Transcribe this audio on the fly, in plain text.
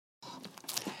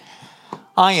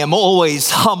I am always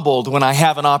humbled when I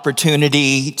have an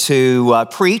opportunity to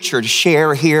preach or to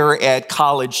share here at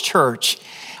College Church.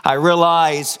 I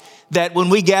realize that when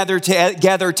we gather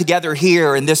together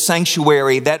here in this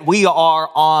sanctuary, that we are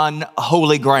on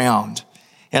holy ground.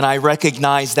 And I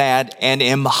recognize that and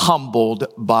am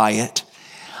humbled by it.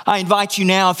 I invite you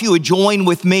now, if you would join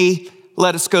with me,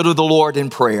 let us go to the Lord in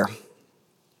prayer.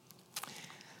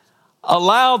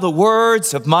 Allow the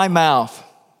words of my mouth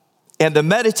and the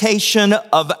meditation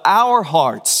of our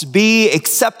hearts be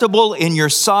acceptable in your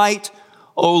sight,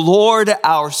 O Lord,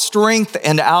 our strength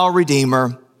and our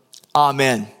Redeemer.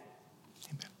 Amen.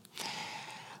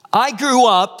 I grew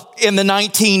up in the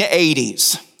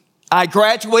 1980s. I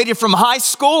graduated from high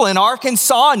school in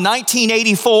Arkansas in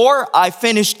 1984. I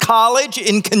finished college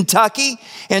in Kentucky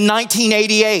in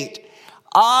 1988.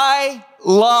 I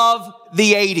love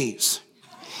the 80s.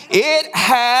 It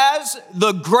has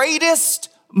the greatest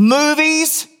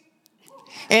movies,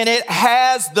 and it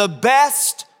has the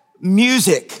best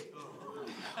music.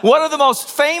 One of the most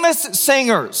famous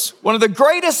singers, one of the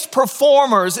greatest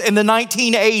performers in the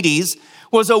 1980s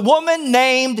was a woman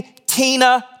named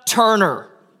Tina Turner.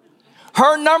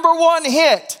 Her number one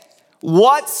hit,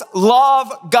 What's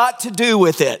Love Got to Do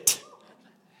with It?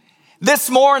 This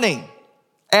morning,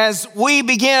 as we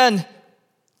begin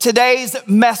today's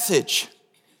message,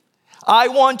 I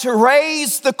want to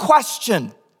raise the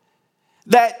question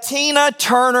that Tina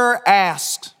Turner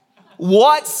asked.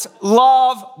 What's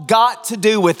love got to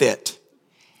do with it?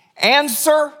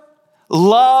 Answer,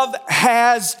 love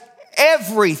has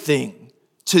everything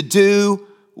to do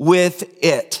with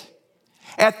it.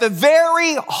 At the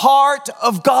very heart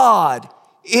of God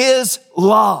is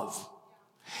love.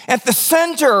 At the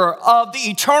center of the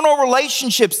eternal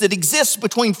relationships that exist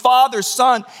between Father,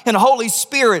 Son, and Holy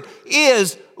Spirit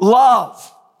is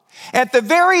love. At the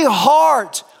very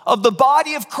heart of the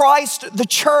body of Christ, the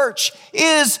church,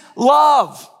 is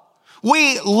love.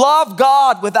 We love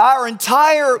God with our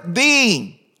entire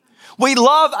being. We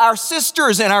love our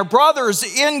sisters and our brothers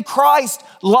in Christ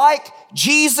like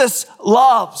Jesus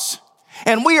loves.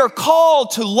 And we are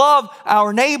called to love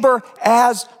our neighbor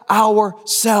as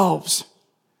ourselves.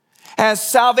 As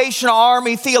Salvation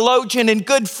Army theologian and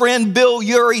good friend Bill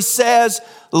Urey says,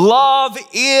 love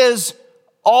is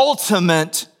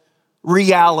ultimate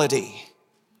reality.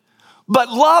 But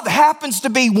love happens to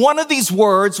be one of these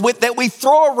words that we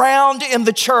throw around in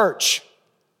the church.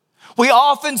 We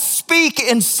often speak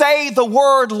and say the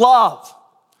word love,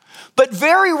 but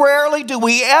very rarely do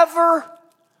we ever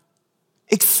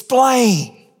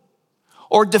explain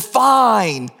or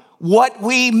define what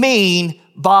we mean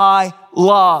by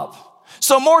love.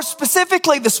 So more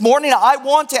specifically this morning, I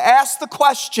want to ask the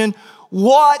question,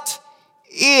 what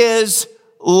is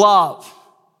love?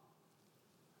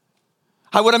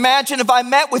 I would imagine if I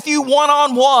met with you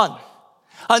one-on-one,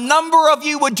 a number of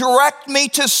you would direct me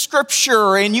to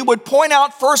Scripture and you would point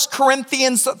out 1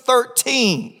 Corinthians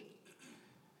 13,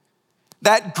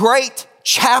 that great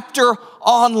chapter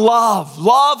on love.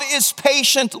 Love is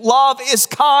patient, love is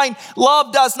kind,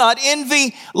 love does not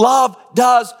envy, love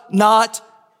does not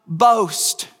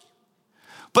boast.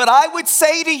 But I would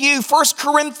say to you, 1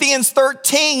 Corinthians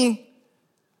 13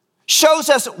 shows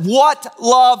us what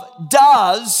love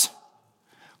does,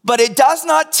 but it does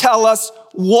not tell us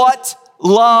what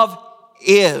love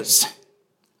is.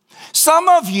 Some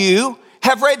of you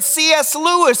have read C.S.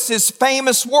 Lewis's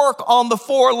famous work on the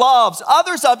four loves.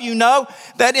 Others of you know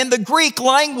that in the Greek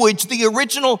language, the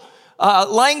original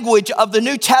language of the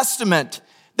New Testament,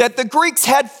 that the Greeks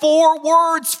had four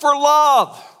words for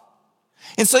love.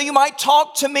 And so you might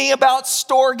talk to me about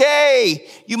storge,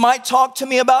 you might talk to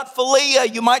me about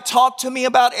philia, you might talk to me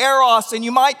about eros, and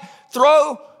you might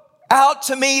throw out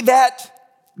to me that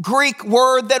Greek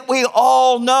word that we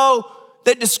all know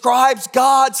that describes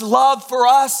God's love for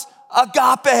us,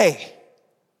 agape.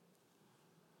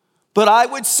 But I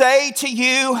would say to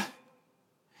you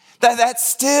that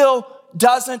still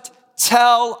doesn't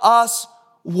tell us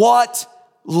what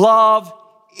love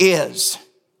is.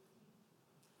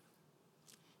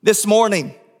 This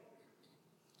morning,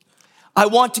 I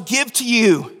want to give to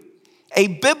you a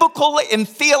biblical and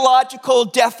theological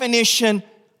definition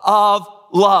of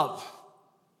love.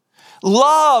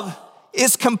 Love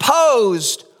is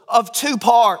composed of two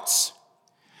parts.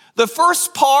 The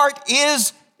first part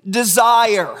is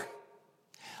desire.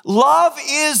 Love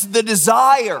is the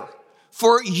desire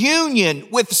for union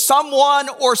with someone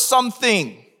or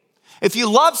something. If you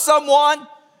love someone,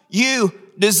 you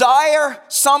desire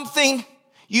something,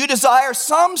 you desire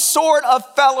some sort of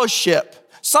fellowship,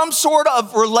 some sort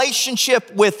of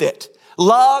relationship with it.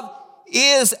 Love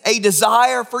is a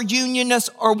desire for unionness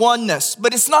or oneness,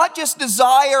 but it's not just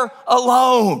desire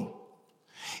alone.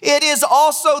 It is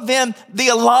also then the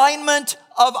alignment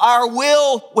of our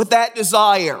will with that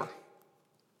desire.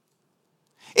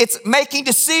 It's making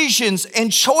decisions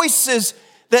and choices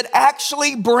that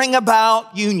actually bring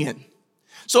about union.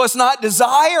 So it's not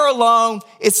desire alone,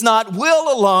 it's not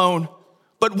will alone,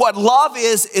 but what love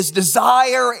is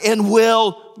desire and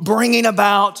will bringing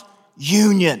about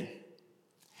union.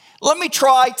 Let me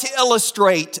try to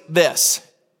illustrate this.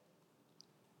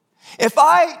 If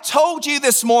I told you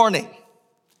this morning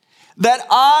that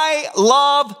I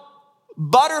love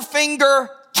Butterfinger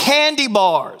candy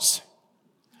bars,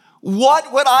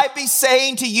 what would I be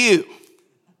saying to you?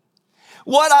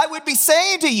 What I would be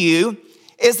saying to you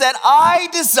is that I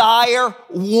desire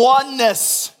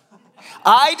oneness.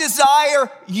 I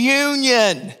desire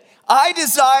union. I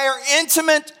desire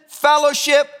intimate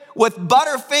fellowship with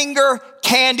Butterfinger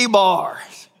candy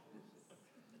bars.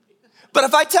 But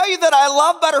if I tell you that I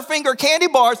love Butterfinger candy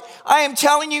bars, I am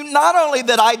telling you not only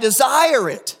that I desire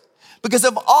it, because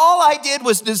if all I did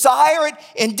was desire it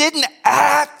and didn't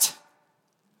act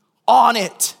on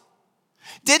it,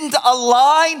 didn't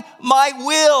align my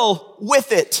will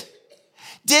with it,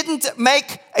 didn't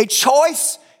make a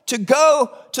choice to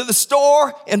go to the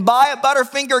store and buy a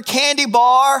Butterfinger candy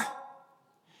bar,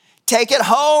 take it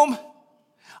home,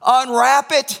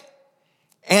 unwrap it,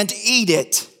 and eat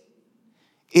it,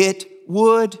 it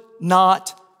would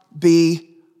not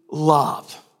be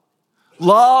love.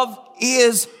 Love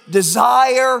is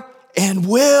desire and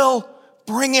will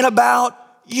bringing about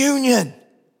union.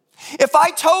 If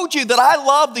I told you that I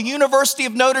love the University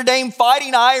of Notre Dame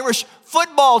Fighting Irish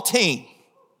football team,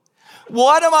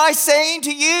 what am I saying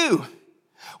to you?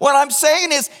 What I'm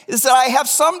saying is that I have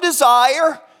some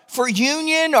desire for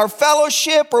union or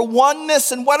fellowship or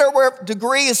oneness in whatever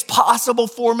degree is possible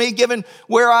for me given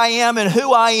where I am and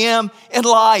who I am in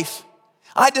life.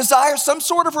 I desire some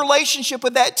sort of relationship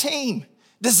with that team.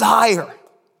 Desire.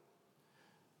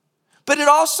 But it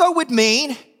also would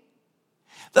mean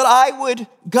that I would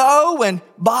go and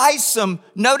buy some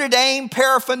Notre Dame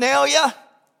paraphernalia.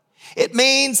 It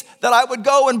means that I would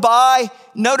go and buy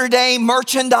Notre Dame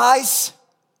merchandise.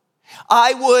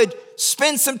 I would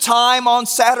spend some time on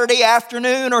Saturday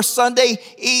afternoon or Sunday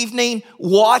evening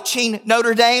watching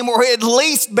Notre Dame, or at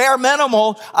least bare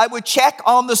minimal, I would check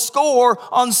on the score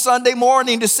on Sunday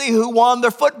morning to see who won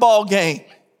their football game.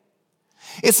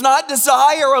 It's not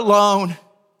desire alone.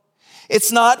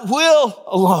 It's not will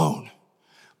alone,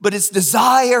 but it's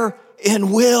desire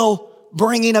and will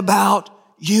bringing about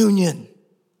union.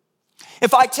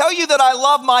 If I tell you that I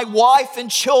love my wife and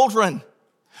children,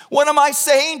 what am I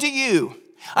saying to you?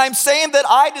 I'm saying that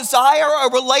I desire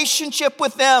a relationship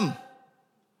with them.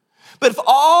 But if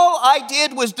all I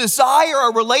did was desire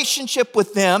a relationship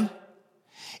with them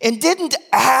and didn't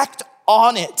act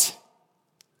on it,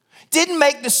 didn't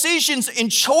make decisions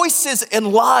and choices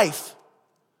in life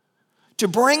to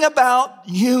bring about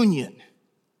union,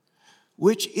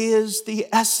 which is the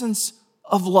essence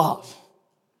of love,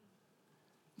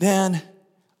 then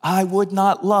I would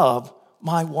not love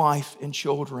my wife and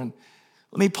children.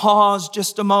 Let me pause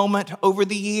just a moment. Over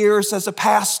the years as a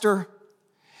pastor,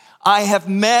 I have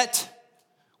met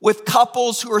with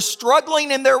couples who are struggling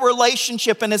in their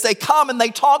relationship, and as they come and they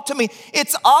talk to me,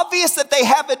 it's obvious that they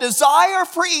have a desire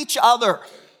for each other.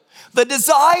 The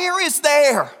desire is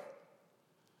there,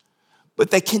 but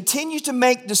they continue to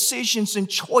make decisions and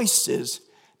choices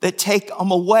that take them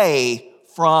away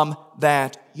from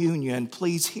that union.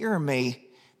 Please hear me.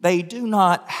 They do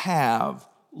not have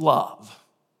love.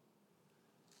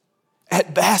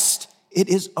 At best, it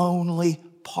is only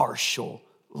partial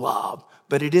love,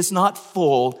 but it is not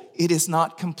full, it is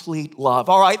not complete love.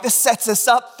 All right, this sets us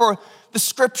up for the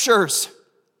scriptures.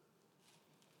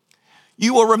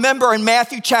 You will remember in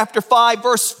Matthew chapter 5,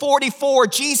 verse 44,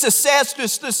 Jesus says to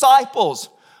his disciples,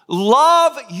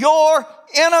 love your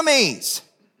enemies.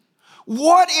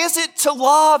 What is it to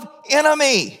love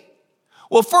enemy?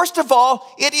 Well, first of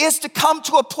all, it is to come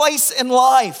to a place in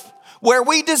life where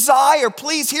we desire,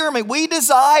 please hear me, we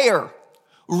desire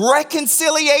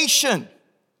reconciliation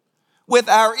with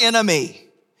our enemy.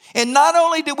 And not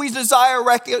only do we desire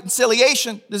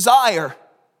reconciliation,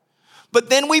 but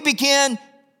then we begin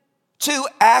to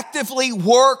actively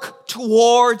work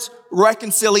towards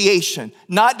reconciliation.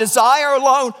 Not desire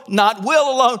alone, not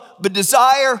will alone, but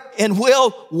desire and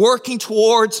will working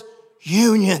towards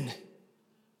union.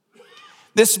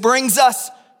 This brings us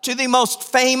to the most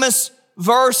famous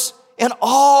verse in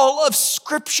all of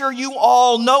Scripture. You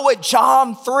all know it,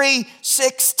 John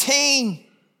 3:16.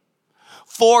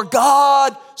 For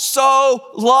God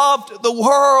so loved the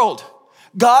world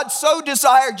God so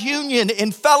desired union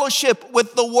and fellowship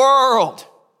with the world.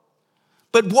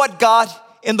 But what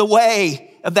got in the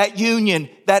way of that union,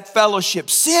 that fellowship?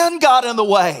 Sin got in the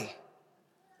way.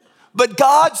 But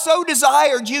God so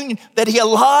desired union that he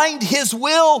aligned his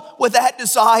will with that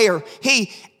desire.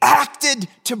 He acted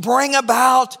to bring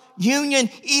about union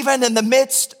even in the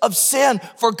midst of sin.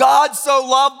 For God so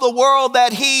loved the world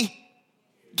that he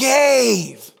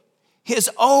gave his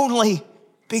only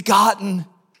begotten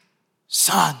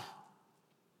Son,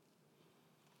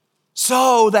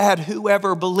 so that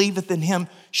whoever believeth in him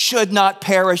should not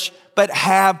perish, but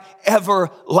have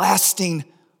everlasting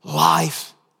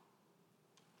life.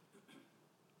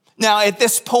 Now, at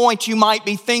this point, you might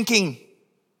be thinking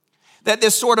that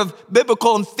this sort of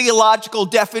biblical and theological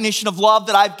definition of love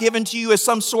that I've given to you is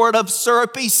some sort of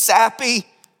syrupy, sappy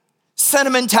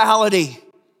sentimentality.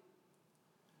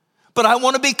 But I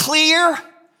want to be clear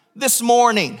this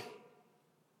morning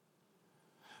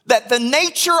that the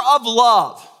nature of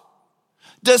love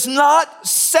does not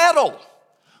settle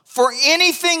for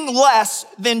anything less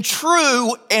than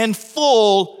true and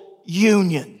full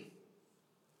union.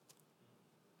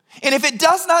 And if it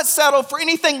does not settle for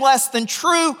anything less than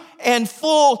true and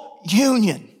full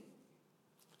union,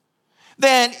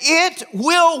 then it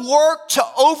will work to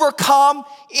overcome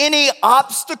any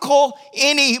obstacle,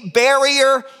 any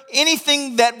barrier,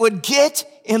 anything that would get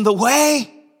in the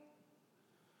way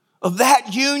of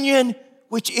that union,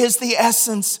 which is the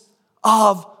essence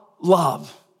of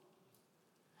love.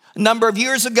 A number of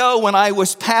years ago, when I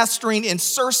was pastoring in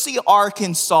Searcy,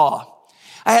 Arkansas,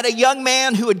 I had a young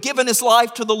man who had given his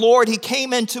life to the Lord. He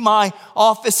came into my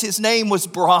office. His name was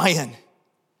Brian.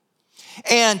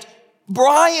 And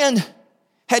Brian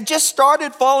had just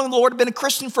started following the Lord, had been a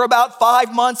Christian for about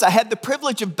 5 months. I had the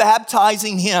privilege of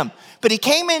baptizing him. But he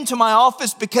came into my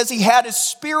office because he had a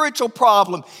spiritual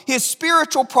problem. His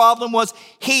spiritual problem was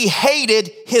he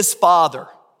hated his father.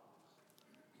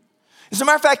 As a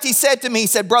matter of fact, he said to me, he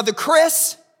said, "Brother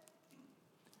Chris,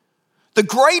 the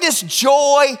greatest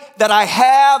joy that I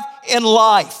have in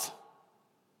life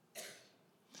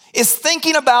is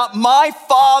thinking about my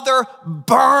father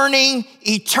burning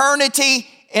eternity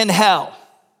in hell."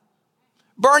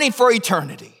 Burning for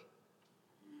eternity.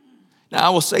 Now, I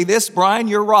will say this, Brian,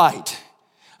 you're right.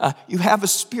 You have a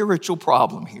spiritual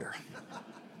problem here.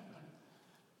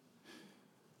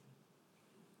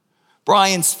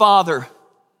 Brian's father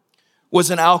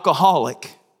was an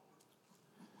alcoholic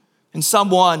and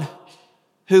someone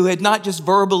who had not just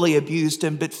verbally abused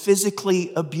him, but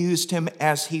physically abused him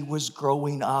as he was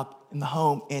growing up in the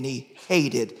home. And he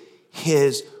hated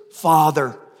his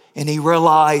father. And he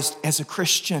realized as a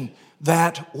Christian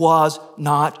that was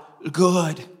not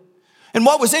good. And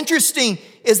what was interesting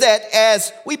is that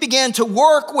as we began to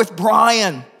work with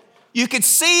Brian, you could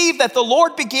see that the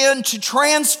Lord began to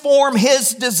transform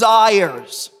his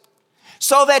desires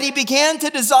so that he began to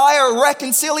desire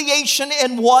reconciliation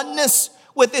and oneness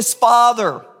with his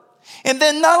father. And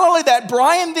then not only that,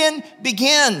 Brian then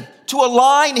began to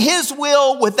align his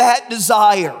will with that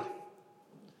desire.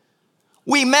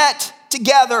 We met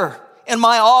together in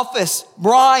my office,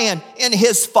 Brian and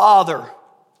his father.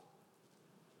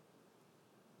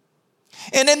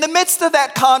 And in the midst of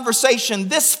that conversation,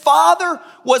 this father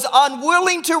was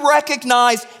unwilling to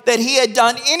recognize that he had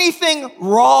done anything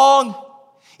wrong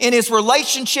in his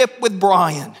relationship with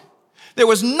Brian. There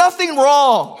was nothing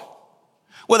wrong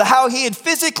with how he had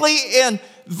physically and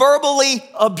verbally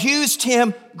abused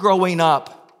him growing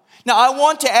up. Now, I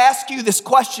want to ask you this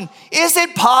question. Is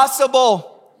it possible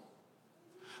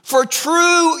for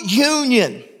true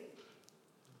union,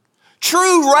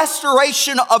 true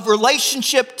restoration of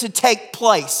relationship to take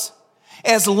place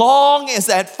as long as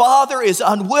that father is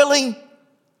unwilling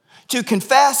to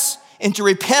confess and to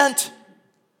repent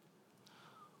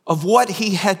of what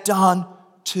he had done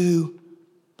to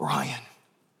Brian?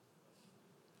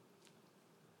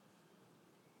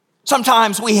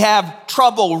 Sometimes we have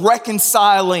trouble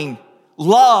reconciling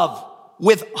love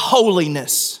with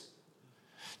holiness.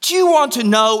 Do you want to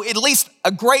know at least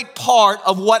a great part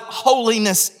of what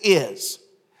holiness is?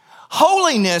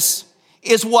 Holiness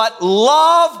is what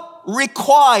love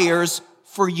requires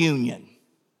for union.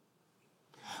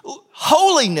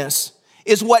 Holiness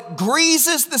is what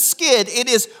greases the skid. It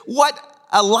is what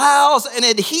allows an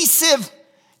adhesive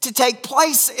to take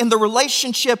place in the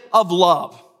relationship of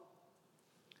love.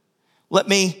 Let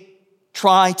me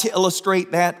try to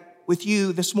illustrate that with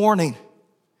you this morning.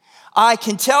 I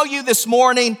can tell you this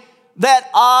morning that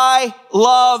I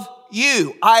love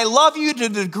you. I love you to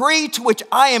the degree to which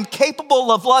I am capable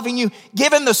of loving you,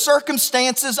 given the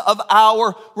circumstances of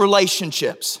our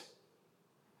relationships.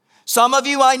 Some of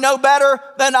you I know better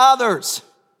than others.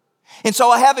 And so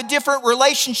I have a different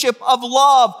relationship of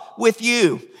love with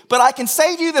you. But I can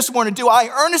say to you this morning, do I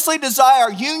earnestly desire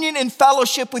union and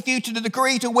fellowship with you to the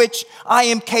degree to which I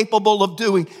am capable of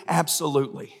doing?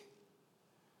 Absolutely.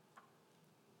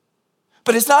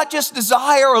 But it's not just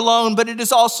desire alone, but it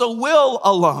is also will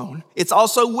alone. It's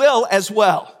also will as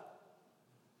well.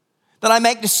 That I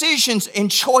make decisions and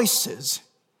choices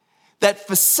that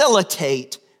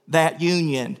facilitate that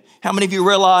union. How many of you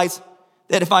realize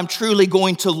that if I'm truly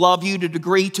going to love you to the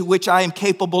degree to which I am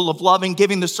capable of loving,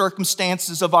 given the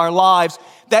circumstances of our lives,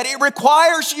 that it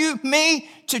requires me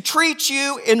to treat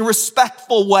you in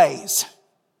respectful ways.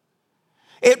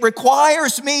 It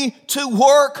requires me to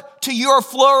work to your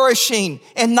flourishing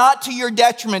and not to your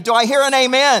detriment. Do I hear an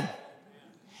amen?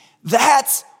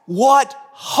 That's what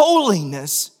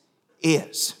holiness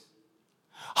is.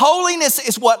 Holiness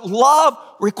is what love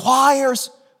requires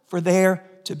for there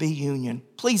to be union.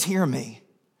 Please hear me.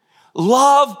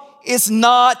 Love is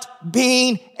not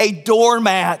being a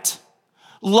doormat.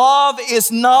 Love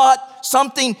is not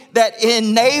something that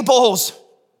enables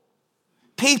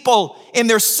people in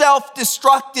their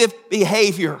self-destructive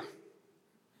behavior.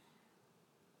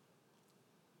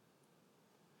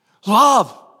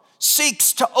 Love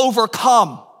seeks to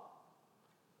overcome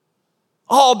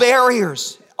all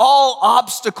barriers, all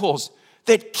obstacles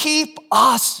that keep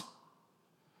us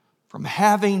from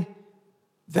having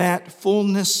that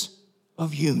fullness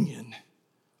of union,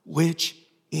 which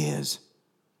is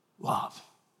love.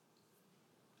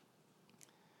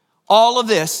 All of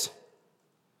this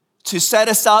to set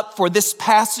us up for this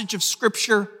passage of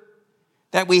Scripture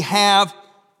that we have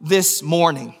this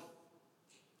morning.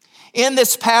 In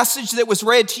this passage that was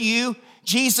read to you,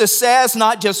 Jesus says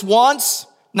not just once,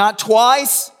 not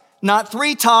twice, not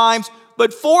 3 times,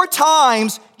 but 4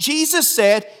 times, Jesus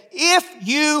said, if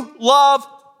you love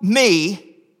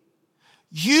me,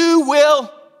 you will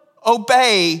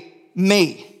obey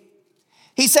me.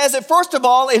 He says it first of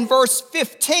all in verse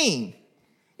 15.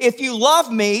 If you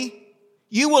love me,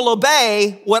 you will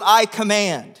obey what I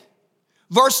command.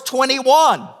 Verse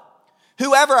 21.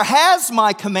 Whoever has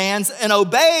my commands and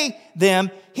obey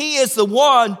them, he is the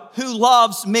one who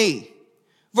loves me.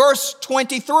 Verse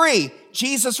 23.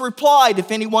 Jesus replied,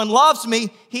 if anyone loves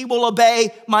me, he will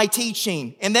obey my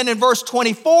teaching. And then in verse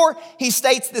 24, he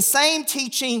states the same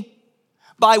teaching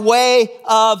by way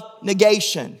of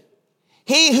negation.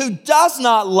 He who does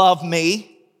not love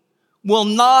me will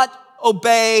not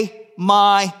obey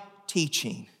my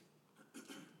teaching.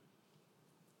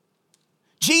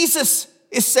 Jesus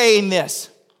is saying this.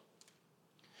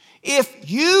 If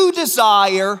you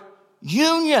desire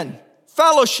union,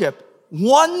 fellowship,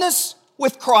 oneness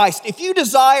with Christ, if you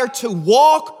desire to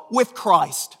walk with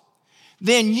Christ,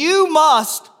 then you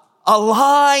must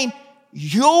align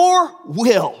your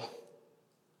will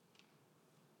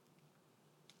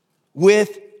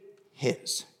with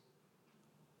His.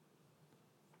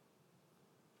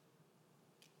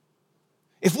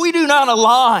 If we do not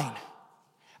align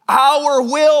our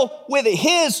will with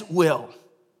His will,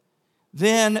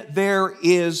 then there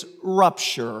is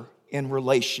rupture in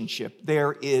relationship.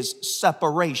 There is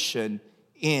separation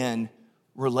in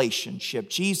relationship.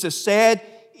 Jesus said,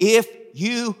 if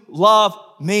you love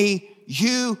me,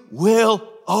 you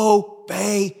will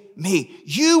obey me.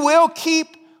 You will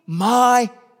keep my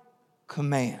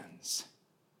commands.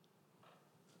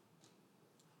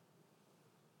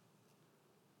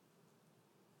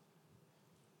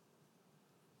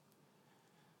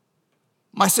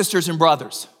 My sisters and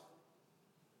brothers,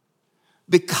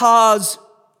 because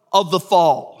of the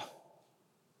fall,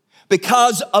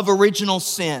 because of original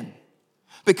sin,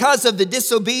 because of the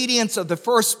disobedience of the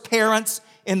first parents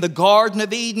in the Garden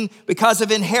of Eden, because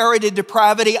of inherited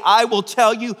depravity, I will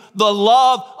tell you, the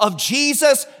love of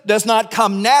Jesus does not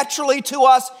come naturally to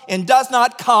us and does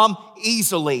not come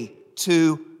easily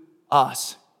to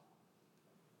us.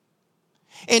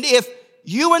 And if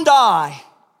you and I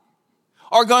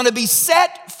are going to be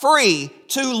set free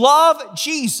to love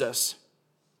Jesus,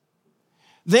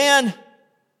 then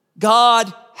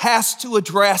God has to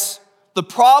address the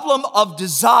problem of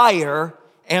desire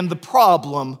and the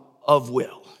problem of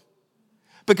will.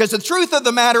 Because the truth of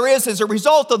the matter is, as a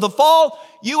result of the fall,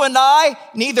 you and I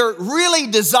neither really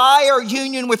desire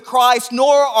union with Christ,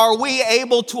 nor are we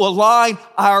able to align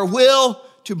our will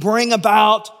to bring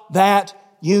about that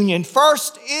union.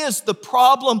 First is the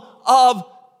problem of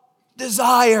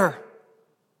desire.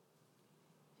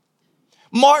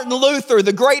 Martin Luther,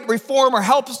 the great reformer,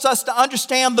 helps us to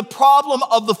understand the problem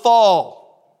of the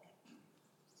fall.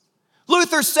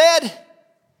 Luther said,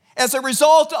 as a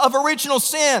result of original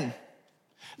sin,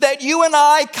 that you and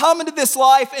I come into this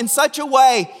life in such a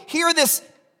way, hear this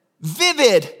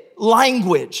vivid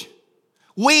language.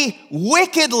 We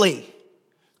wickedly,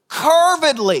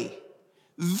 curvedly,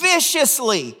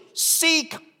 viciously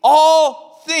seek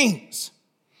all things,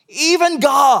 even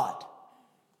God,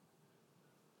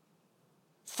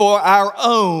 for our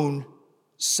own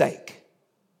sake.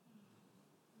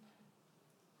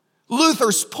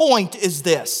 Luther's point is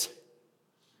this: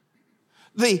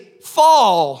 the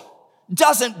fall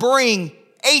doesn't bring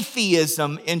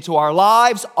atheism into our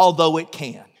lives, although it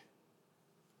can.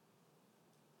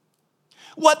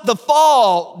 What the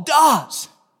fall does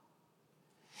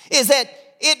is that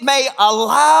it may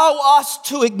allow us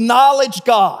to acknowledge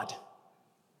God.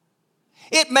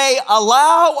 It may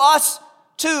allow us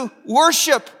to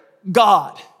worship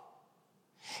God.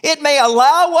 It may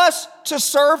allow us to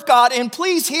serve God. And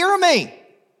please hear me.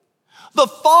 The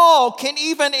fall can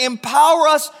even empower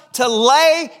us to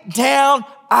lay down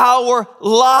our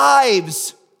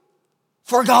lives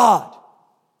for God.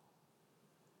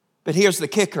 But here's the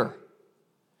kicker: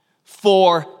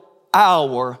 for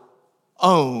our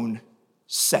own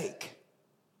sake.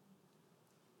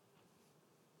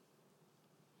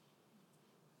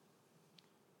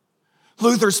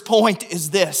 Luther's point is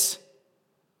this: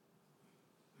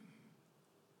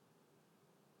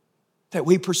 that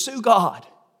we pursue God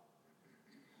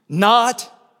not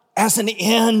as an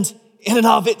end in and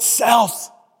of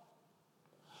itself,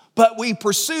 but we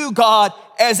pursue God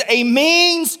as a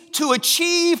means to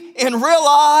achieve and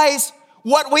realize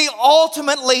what we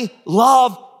ultimately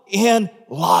love in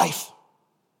life.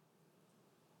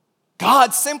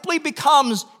 God simply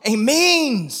becomes a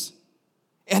means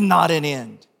and not an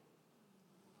end.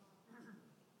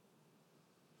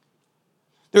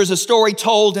 There's a story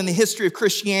told in the history of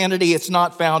Christianity. It's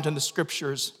not found in the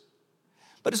scriptures,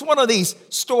 but it's one of these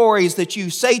stories that you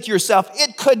say to yourself,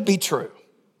 it could be true.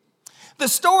 The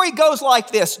story goes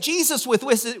like this: Jesus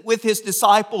with his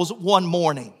disciples one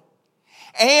morning,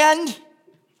 and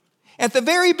at the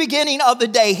very beginning of the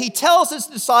day, he tells his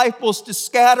disciples to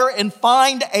scatter and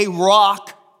find a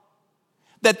rock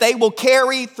that they will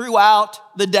carry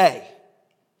throughout the day.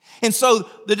 And so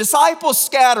the disciples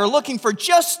scatter, looking for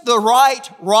just the right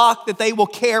rock that they will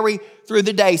carry through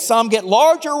the day. Some get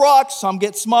larger rocks, some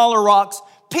get smaller rocks.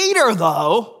 Peter,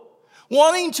 though,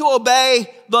 wanting to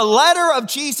obey the letter of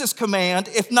Jesus' command,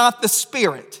 if not the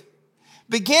spirit,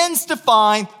 begins to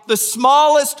find the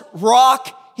smallest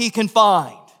rock he can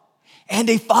find. And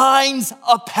he finds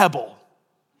a pebble.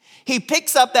 He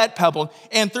picks up that pebble,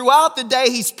 and throughout the day,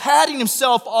 he's patting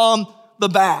himself on the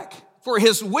back for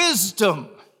his wisdom,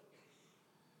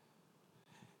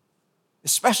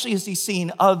 especially as he's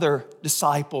seen other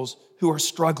disciples who are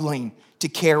struggling to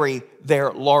carry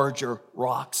their larger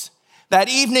rocks. That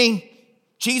evening,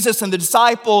 Jesus and the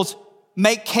disciples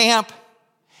make camp,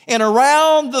 and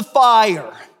around the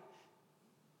fire,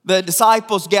 the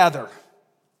disciples gather.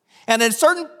 And at a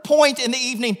certain point in the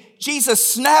evening, Jesus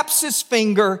snaps his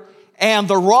finger, and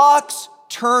the rocks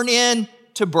turn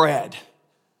into bread.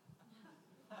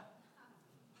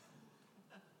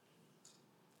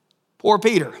 Poor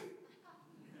Peter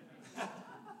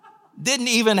didn't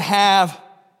even have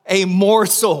a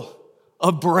morsel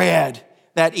of bread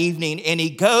that evening, and he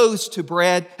goes to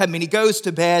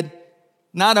bed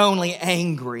not only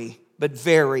angry, but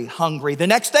very hungry. The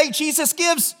next day, Jesus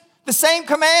gives the same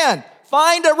command: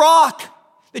 find a rock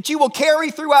that you will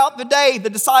carry throughout the day. The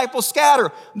disciples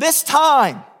scatter. This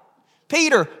time,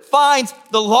 Peter finds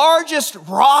the largest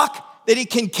rock that he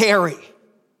can carry.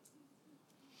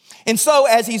 And so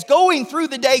as he's going through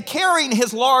the day carrying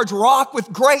his large rock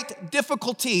with great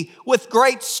difficulty, with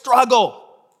great struggle,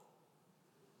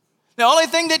 the only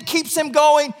thing that keeps him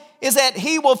going is that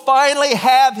he will finally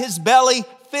have his belly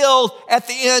filled at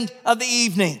the end of the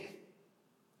evening.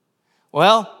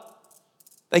 Well,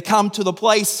 they come to the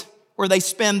place where they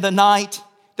spend the night.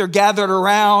 They're gathered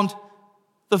around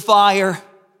the fire.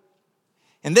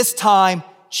 And this time,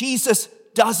 Jesus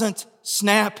doesn't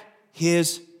snap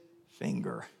his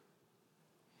finger.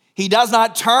 He does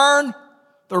not turn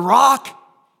the rock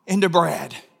into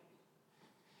bread.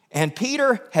 And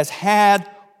Peter has had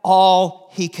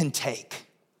all he can take.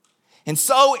 And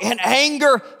so in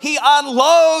anger, he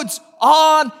unloads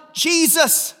on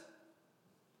Jesus.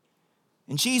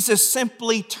 And Jesus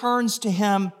simply turns to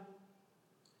him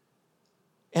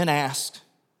and asks,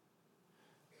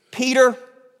 Peter,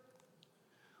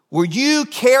 were you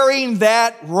carrying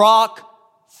that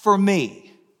rock for me?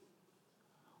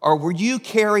 Or were you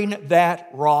carrying that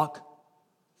rock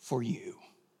for you?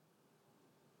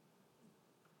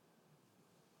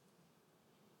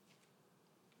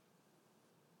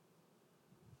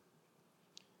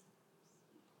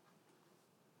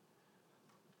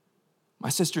 My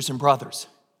sisters and brothers,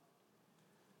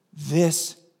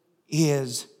 this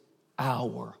is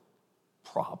our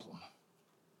problem.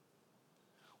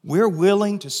 We're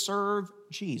willing to serve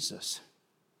Jesus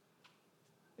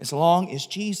as long as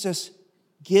Jesus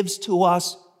gives to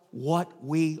us what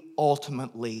we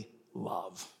ultimately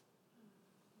love.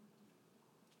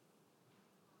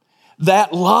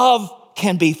 That love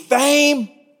can be fame,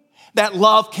 that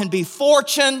love can be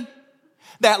fortune,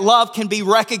 that love can be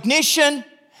recognition,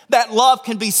 that love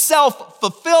can be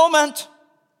self-fulfillment,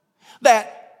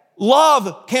 that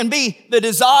love can be the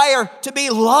desire to be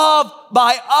loved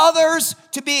by others,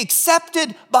 to be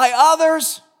accepted by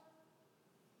others.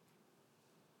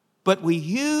 But we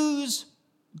use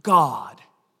God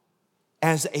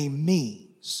as a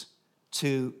means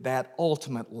to that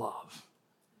ultimate love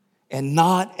and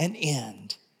not an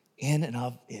end in and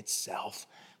of itself.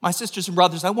 My sisters and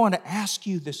brothers, I want to ask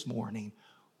you this morning,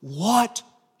 what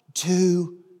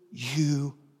do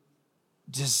you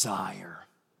desire?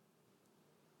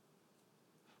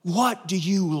 What do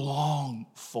you long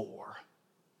for?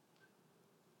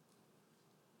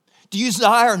 Do you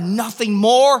desire nothing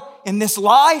more in this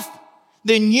life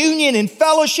than union and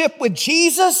fellowship with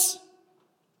Jesus?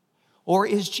 Or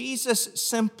is Jesus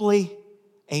simply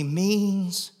a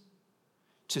means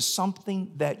to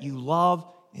something that you love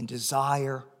and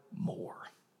desire more?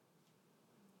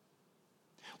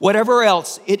 Whatever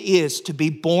else it is to be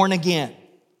born again,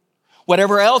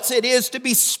 whatever else it is to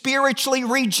be spiritually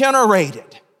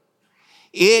regenerated,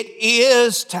 it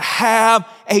is to have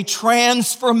a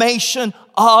transformation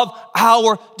of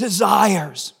our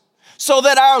desires so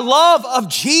that our love of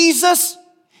Jesus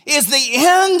is the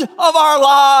end of our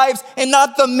lives and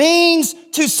not the means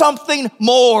to something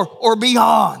more or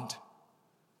beyond.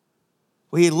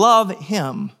 We love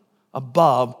Him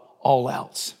above all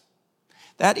else.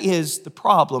 That is the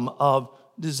problem of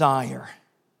desire.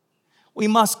 We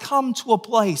must come to a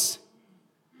place,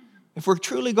 if we're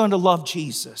truly going to love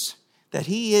Jesus, that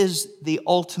He is the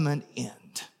ultimate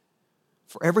end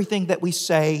for everything that we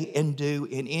say and do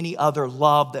in any other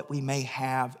love that we may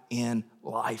have in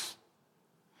life.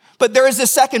 But there is a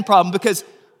second problem, because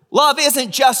love isn't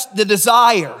just the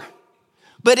desire,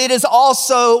 but it is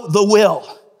also the will,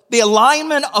 the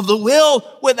alignment of the will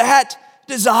with that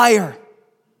desire.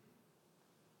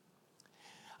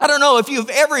 I don't know if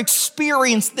you've ever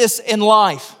experienced this in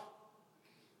life,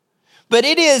 but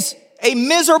it is a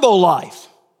miserable life.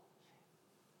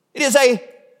 It is a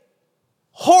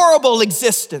horrible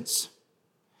existence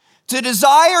to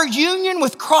desire union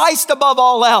with Christ above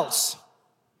all else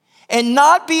and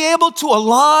not be able to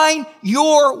align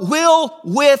your will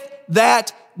with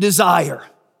that desire.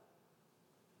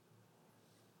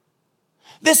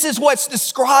 This is what's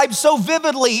described so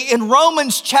vividly in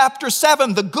Romans chapter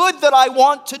 7. The good that I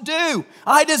want to do,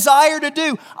 I desire to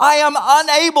do, I am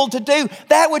unable to do.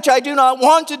 That which I do not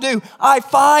want to do, I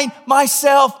find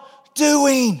myself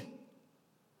doing.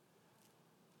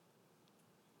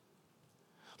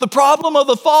 The problem of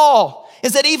the fall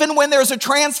is that even when there's a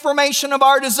transformation of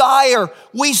our desire,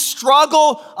 we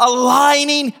struggle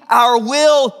aligning our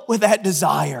will with that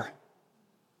desire.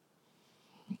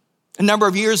 A number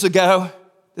of years ago,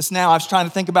 I was trying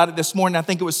to think about it this morning, I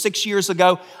think it was 6 years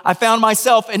ago, I found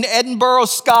myself in Edinburgh,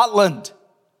 Scotland.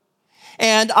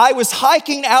 And I was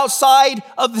hiking outside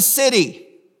of the city.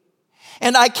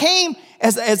 And I came,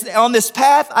 as on this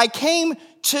path, I came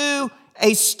to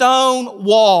a stone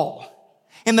wall.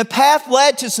 And the path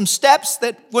led to some steps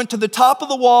that went to the top of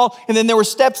the wall, and then there were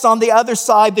steps on the other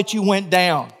side that you went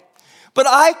down. But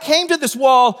I came to this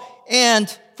wall, and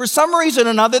for some reason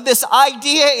or another, this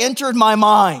idea entered my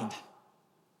mind.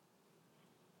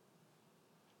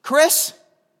 Chris,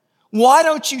 why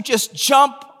don't you just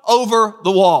jump over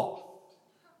the wall?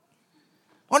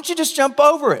 Why don't you just jump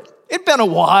over it? It'd been a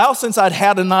while since I'd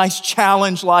had a nice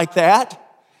challenge like that.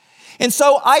 And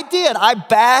so I did. I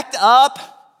backed up.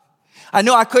 I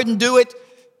knew I couldn't do it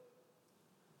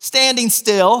standing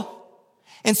still.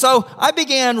 And so I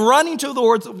began running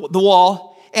towards the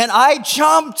wall, and I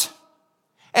jumped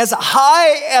as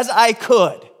high as I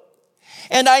could.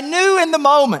 And I knew in the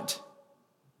moment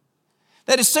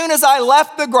that as soon as I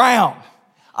left the ground,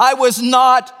 I was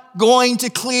not going to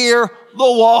clear the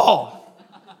wall.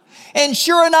 And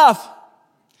sure enough,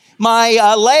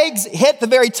 my legs hit the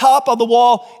very top of the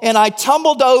wall, and I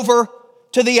tumbled over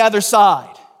to the other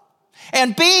side.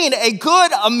 And being a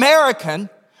good American,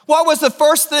 what was the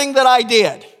first thing that I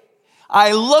did?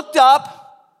 I looked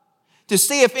up to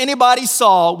see if anybody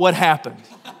saw what happened.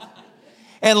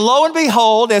 And lo and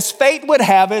behold, as fate would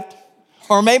have it,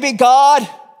 or maybe God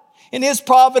in His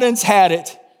providence had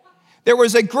it, There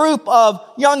was a group of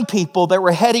young people that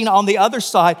were heading on the other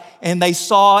side, and they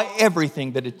saw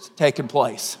everything that had taken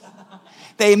place.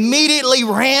 They immediately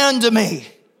ran to me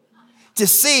to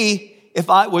see if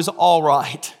I was all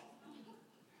right.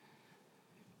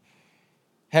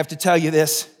 I have to tell you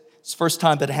this. It's the first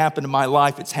time that it happened in my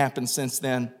life. It's happened since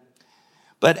then.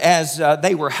 But as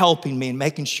they were helping me and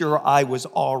making sure I was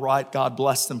all right, God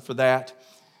bless them for that,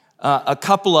 a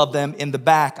couple of them in the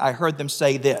back, I heard them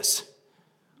say this: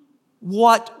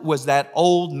 "What was that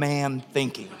old man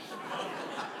thinking?"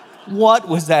 What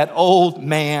was that old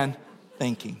man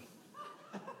thinking?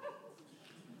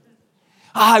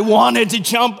 I wanted to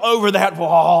jump over that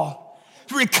wall,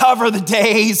 to recover the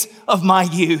days of my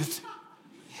youth.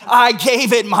 I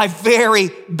gave it my very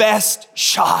best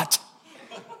shot,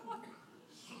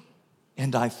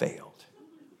 and I failed.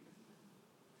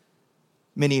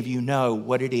 Many of you know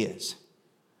what it is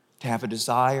to have a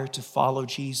desire to follow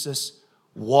Jesus,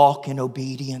 walk in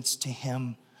obedience to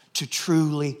Him, to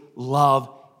truly love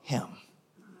Him,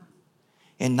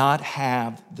 and not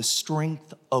have the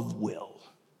strength of will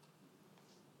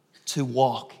to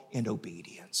walk in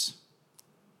obedience.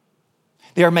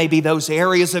 There may be those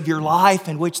areas of your life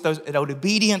in which that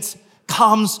obedience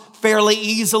comes fairly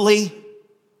easily,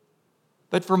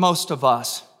 but for most of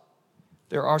us,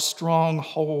 there are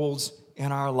strongholds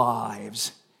in our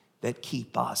lives that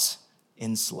keep us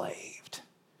enslaved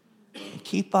and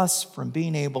keep us from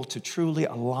being able to truly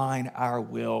align our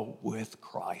will with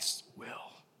Christ's will.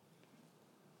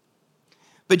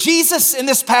 But Jesus, in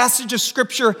this passage of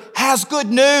Scripture, has good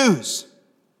news.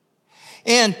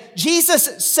 And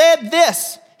Jesus said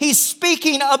this. He's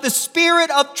speaking of the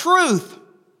Spirit of truth,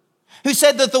 who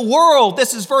said that the world,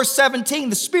 this is verse 17,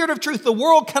 the Spirit of truth, the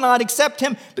world cannot accept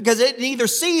Him because it neither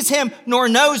sees Him nor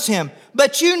knows Him.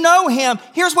 But you know Him.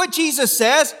 Here's what Jesus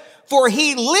says: for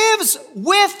He lives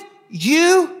with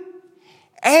you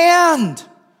and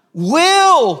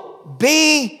will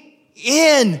be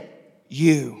in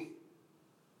you.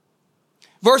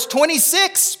 Verse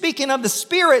 26, speaking of the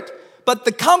Spirit, but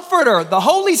the Comforter, the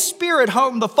Holy Spirit,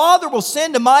 whom the Father will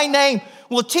send in my name,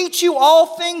 will teach you all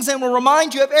things and will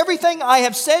remind you of everything I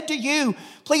have said to you.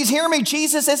 Please hear me.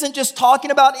 Jesus isn't just talking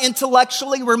about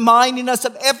intellectually reminding us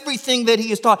of everything that He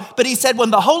has taught, but He said when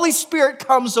the Holy Spirit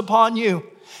comes upon you,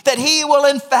 that He will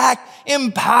in fact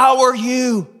empower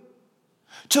you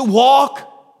to walk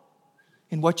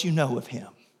in what you know of Him,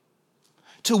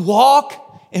 to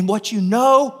walk in what you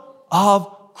know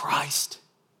of Christ.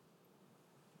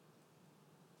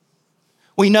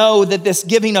 We know that this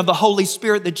giving of the Holy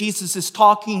Spirit that Jesus is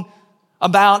talking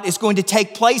about is going to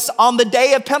take place on the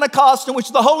day of Pentecost, in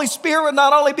which the Holy Spirit will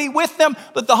not only be with them,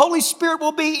 but the Holy Spirit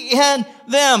will be in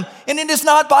them. And it is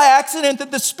not by accident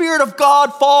that the Spirit of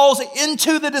God falls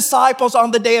into the disciples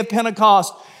on the day of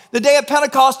Pentecost. The day of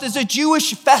Pentecost is a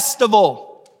Jewish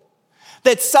festival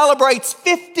that celebrates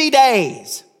 50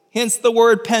 days, hence the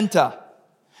word Penta.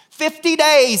 50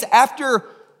 days after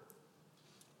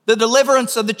the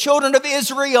deliverance of the children of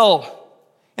Israel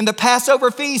and the Passover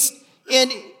feast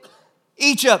in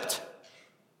Egypt.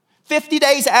 50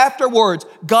 days afterwards,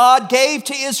 God gave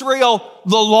to Israel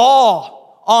the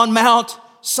law on Mount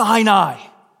Sinai.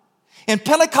 And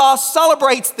Pentecost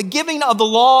celebrates the giving of the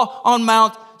law on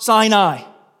Mount Sinai.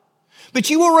 But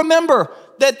you will remember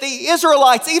that the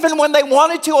Israelites, even when they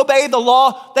wanted to obey the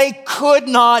law, they could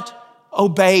not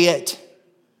obey it.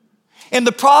 And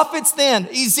the prophets then,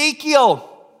 Ezekiel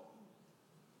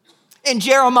and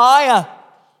Jeremiah,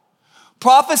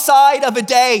 prophesied of a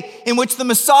day in which the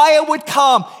Messiah would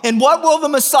come. And what will the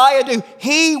Messiah do?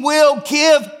 He will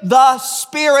give the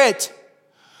Spirit,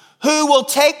 who will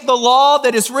take the law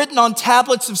that is written on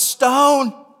tablets of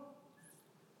stone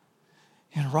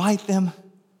and write them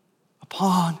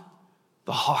upon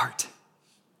the heart.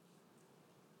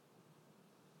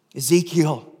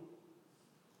 Ezekiel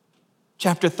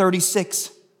chapter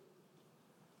 36,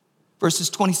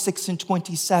 verses 26 and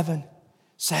 27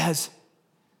 says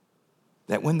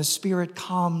that when the Spirit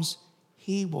comes,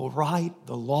 He will write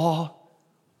the law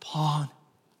upon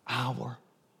our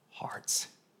hearts.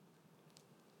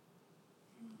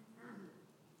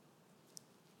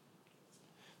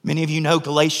 Many of you know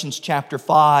Galatians chapter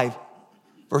 5,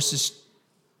 verses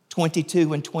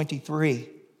 22 and 23.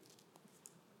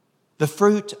 The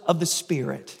fruit of the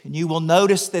Spirit. And you will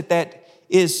notice that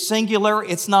is singular,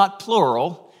 it's not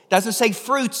plural. It doesn't say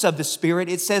fruits of the Spirit,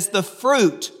 it says the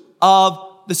fruit of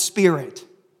the Spirit.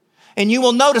 And you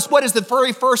will notice what is the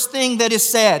very first thing that is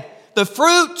said. The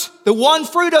fruit, the one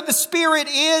fruit of the Spirit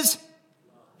is,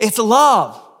 it's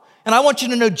love. And I want you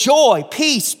to know joy,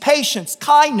 peace, patience,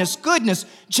 kindness, goodness,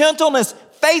 gentleness,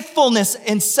 faithfulness,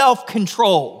 and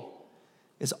self-control.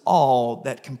 is all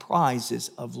that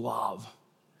comprises of love.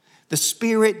 The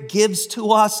Spirit gives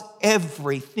to us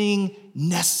everything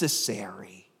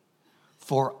necessary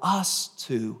for us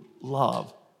to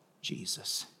love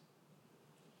Jesus.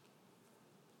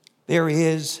 There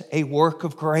is a work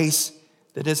of grace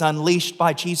that is unleashed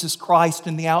by Jesus Christ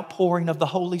in the outpouring of the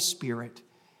Holy Spirit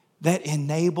that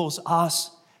enables us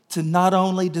to not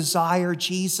only desire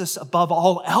Jesus above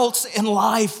all else in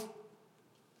life,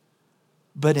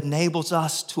 but enables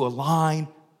us to align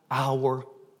our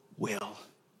will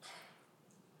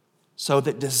so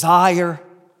that desire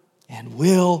and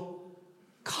will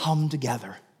come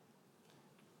together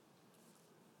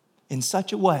in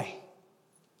such a way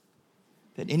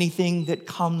that anything that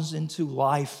comes into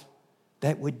life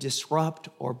that would disrupt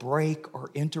or break or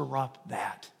interrupt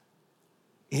that,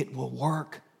 it will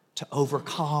work to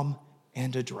overcome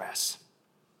and address.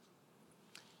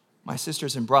 My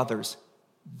sisters and brothers,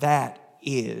 that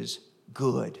is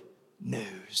good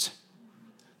news.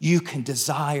 You can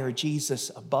desire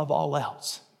Jesus above all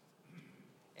else,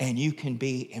 and you can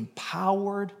be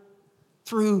empowered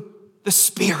through the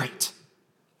Spirit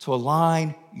to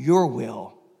align your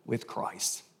will with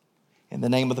Christ. In the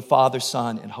name of the Father,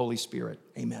 Son, and Holy Spirit,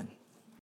 amen.